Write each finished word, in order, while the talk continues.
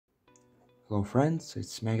Hello friends,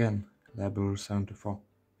 it's me again, Label74,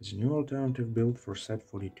 with a new alternative build for set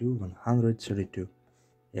 42-132.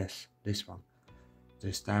 Yes, this one.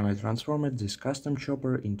 This time I transformed this custom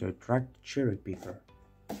chopper into a tracked cherry picker.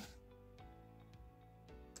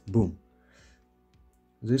 Boom!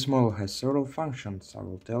 This model has several functions I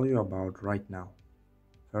will tell you about right now.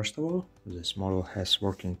 First of all, this model has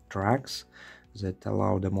working tracks that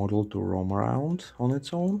allow the model to roam around on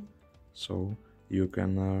its own, so you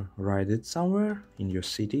can ride it somewhere in your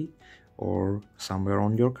city or somewhere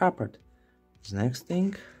on your carpet. The next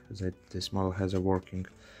thing is that this model has a working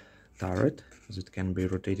turret that can be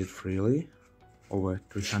rotated freely over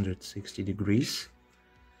 360 degrees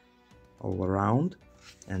all around,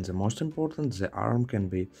 and the most important, the arm can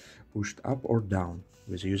be pushed up or down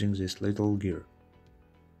with using this little gear.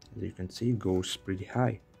 As you can see, it goes pretty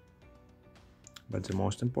high. But the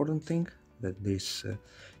most important thing, that these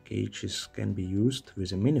cages can be used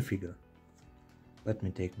with a minifigure. Let me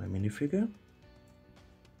take my minifigure.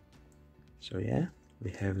 So yeah, we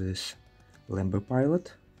have this Lambo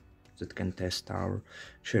pilot that can test our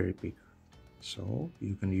cherry picker. So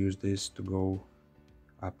you can use this to go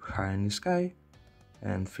up high in the sky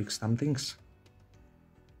and fix some things.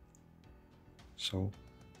 So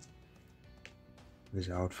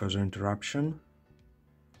without further interruption,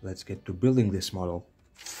 let's get to building this model.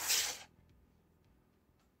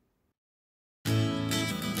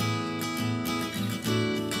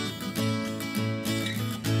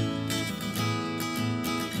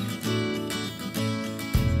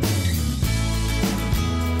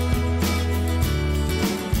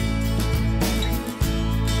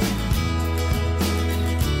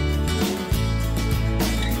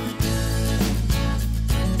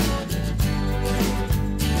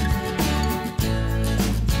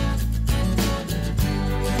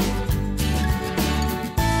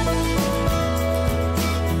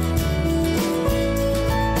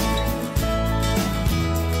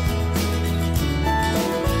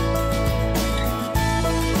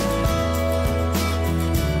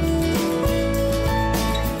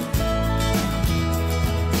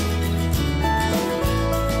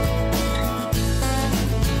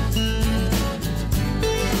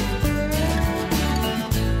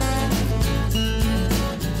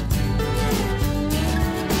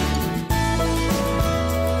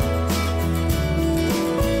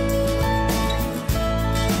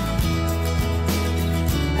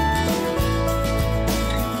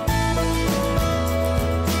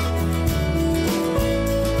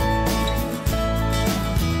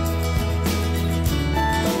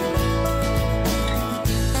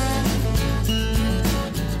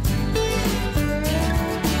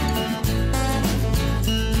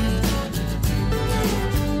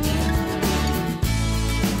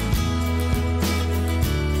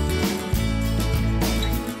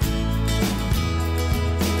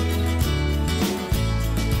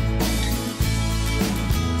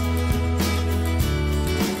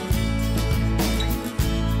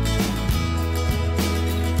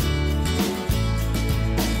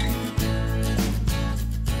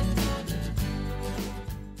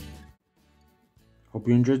 Hope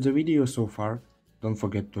you enjoyed the video so far. Don't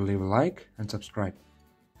forget to leave a like and subscribe.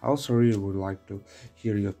 I also really would like to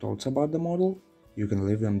hear your thoughts about the model. You can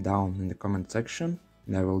leave them down in the comment section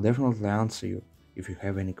and I will definitely answer you if you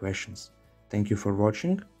have any questions. Thank you for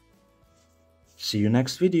watching. See you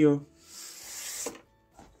next video.